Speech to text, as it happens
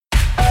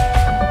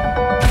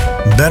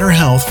better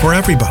health for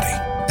everybody,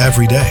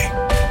 every day.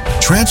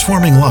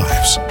 Transforming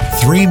lives,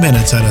 3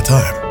 minutes at a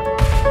time.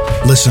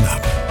 Listen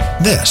up.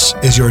 This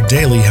is your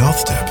daily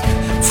health tip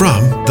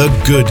from The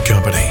Good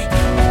Company.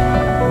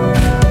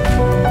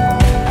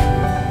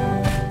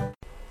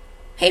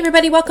 Hey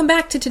everybody, welcome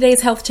back to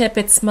today's health tip.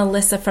 It's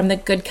Melissa from The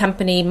Good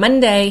Company.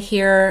 Monday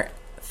here,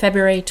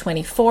 February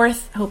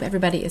 24th. Hope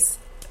everybody is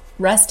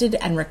rested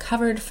and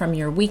recovered from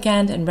your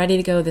weekend and ready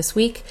to go this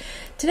week.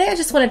 Today I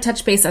just want to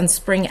touch base on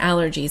spring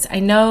allergies. I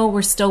know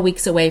we're still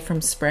weeks away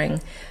from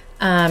spring,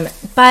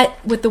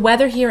 but with the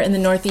weather here in the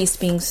Northeast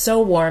being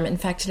so warm, in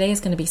fact today is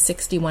going to be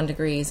 61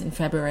 degrees in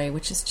February,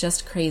 which is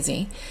just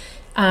crazy.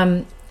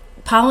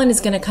 Pollen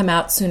is going to come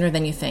out sooner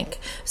than you think.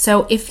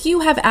 So if you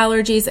have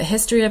allergies, a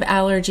history of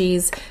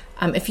allergies,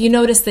 if you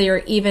notice that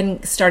you're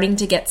even starting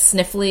to get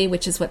sniffly,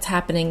 which is what's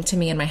happening to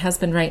me and my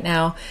husband right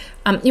now,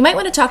 you might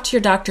want to talk to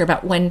your doctor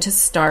about when to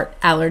start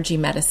allergy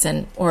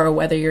medicine or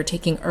whether you're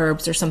taking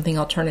herbs or something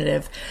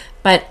alternative.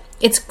 But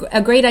it's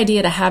a great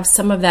idea to have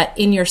some of that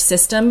in your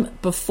system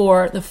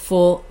before the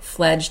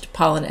full-fledged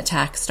pollen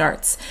attack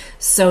starts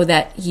so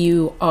that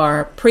you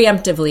are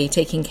preemptively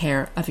taking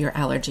care of your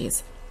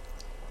allergies.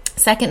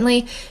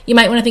 Secondly, you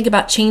might want to think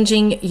about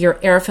changing your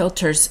air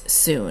filters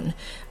soon.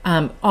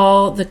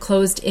 All the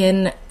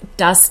closed-in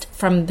dust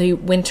from the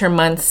winter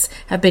months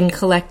have been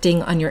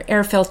collecting on your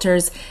air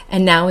filters,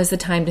 and now is the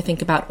time to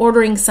think about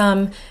ordering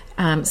some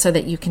so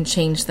that you can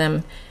change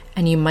them.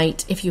 And you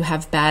might, if you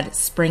have bad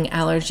spring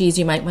allergies,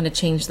 you might want to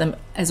change them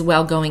as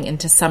well going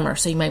into summer.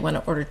 So you might want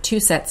to order 2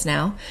 sets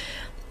now.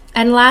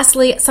 And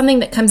lastly, something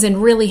that comes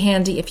in really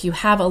handy if you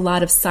have a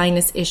lot of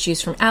sinus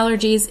issues from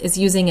allergies is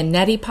using a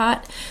neti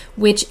pot,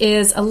 which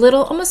is a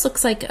little, almost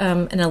looks like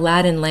an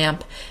Aladdin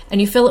lamp, and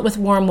you fill it with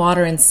warm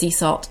water and sea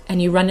salt,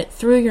 and you run it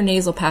through your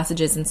nasal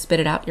passages and spit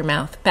it out your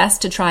mouth.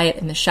 Best to try it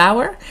in the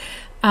shower.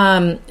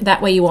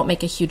 That way you won't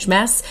make a huge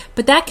mess,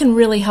 but that can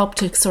really help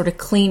to sort of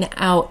clean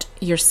out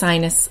your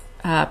sinus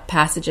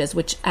passages,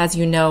 which, as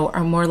you know,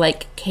 are more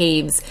like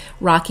caves,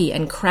 rocky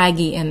and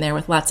craggy in there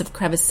with lots of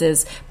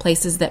crevices,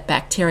 places that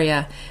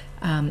bacteria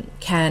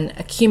can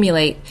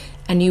accumulate,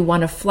 and you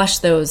want to flush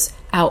those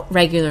out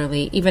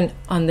regularly, even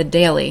on the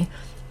daily,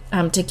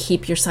 to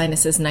keep your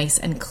sinuses nice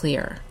and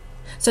clear.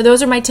 So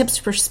those are my tips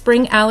for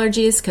spring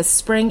allergies, because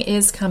spring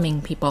is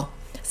coming, people.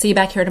 See you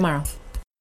back here tomorrow.